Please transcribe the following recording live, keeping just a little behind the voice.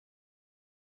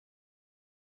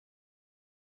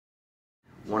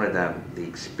One of the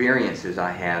experiences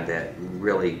I had that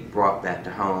really brought that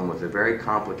to home was a very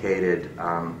complicated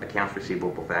accounts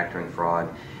receivable factoring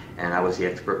fraud, and I was the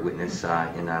expert witness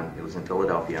it was in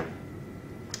Philadelphia,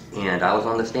 and I was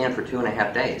on the stand for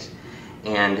 2.5 days,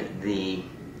 and the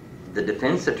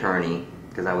defense attorney,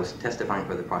 because I was testifying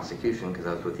for the prosecution because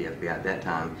I was with the FBI at that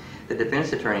time, the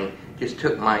defense attorney just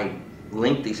took my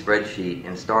lengthy spreadsheet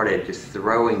and started just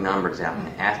throwing numbers out and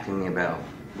asking me about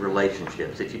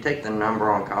relationships. If you take the number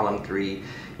on column 3,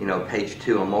 page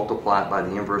 2, and multiply it by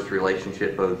the inverse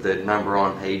relationship of the number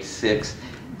on page 6,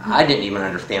 I didn't even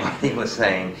understand what he was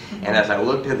saying. And as I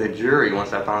looked at the jury,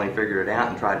 once I finally figured it out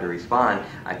and tried to respond,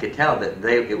 I could tell that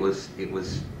it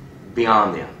was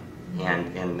beyond them,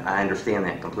 and I understand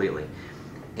that completely.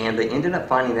 And they ended up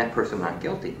finding that person not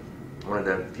guilty. One of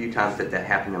the few times that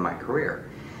happened in my career.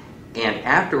 And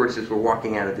afterwards, as we're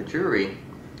walking out of the jury,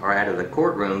 or out of the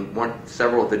courtroom,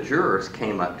 several of the jurors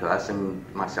came up to us, and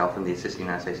myself and the Assistant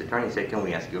United States Attorney said, "Can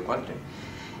we ask you a question?"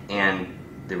 And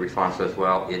the response was,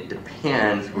 "Well, it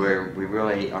depends. We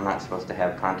really are not supposed to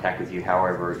have contact with you.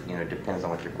 However, it depends on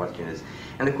what your question is."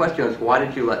 And the question was, why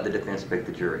did you let the defense pick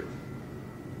the jury?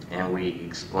 And we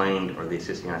explained, or the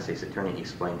Assistant United States Attorney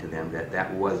explained to them that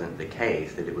that wasn't the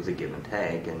case, that it was a give and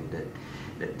take, and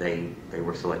that they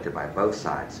were selected by both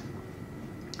sides.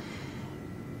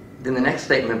 Then the next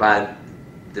statement by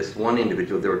this one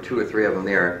individual, there were 2 or 3 of them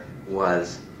there,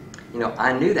 was,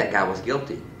 "I knew that guy was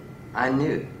guilty. I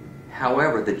knew.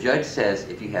 However, the judge says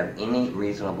if you have any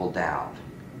reasonable doubt,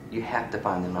 you have to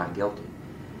find them not guilty."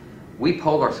 We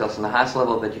polled ourselves, and the highest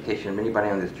level of education of anybody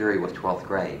on this jury was 12th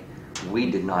grade. We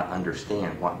did not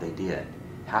understand what they did.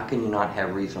 How can you not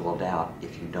have reasonable doubt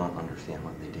if you don't understand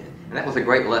what they did? And that was a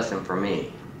great lesson for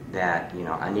me, that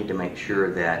I need to make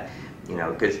sure that,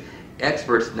 because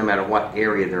experts, no matter what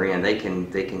area they're in, they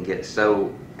can get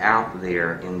so out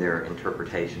there in their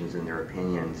interpretations and their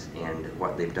opinions and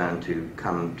what they've done to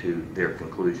come to their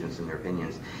conclusions and their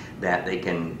opinions, that they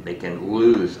can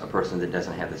lose a person that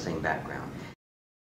doesn't have the same background.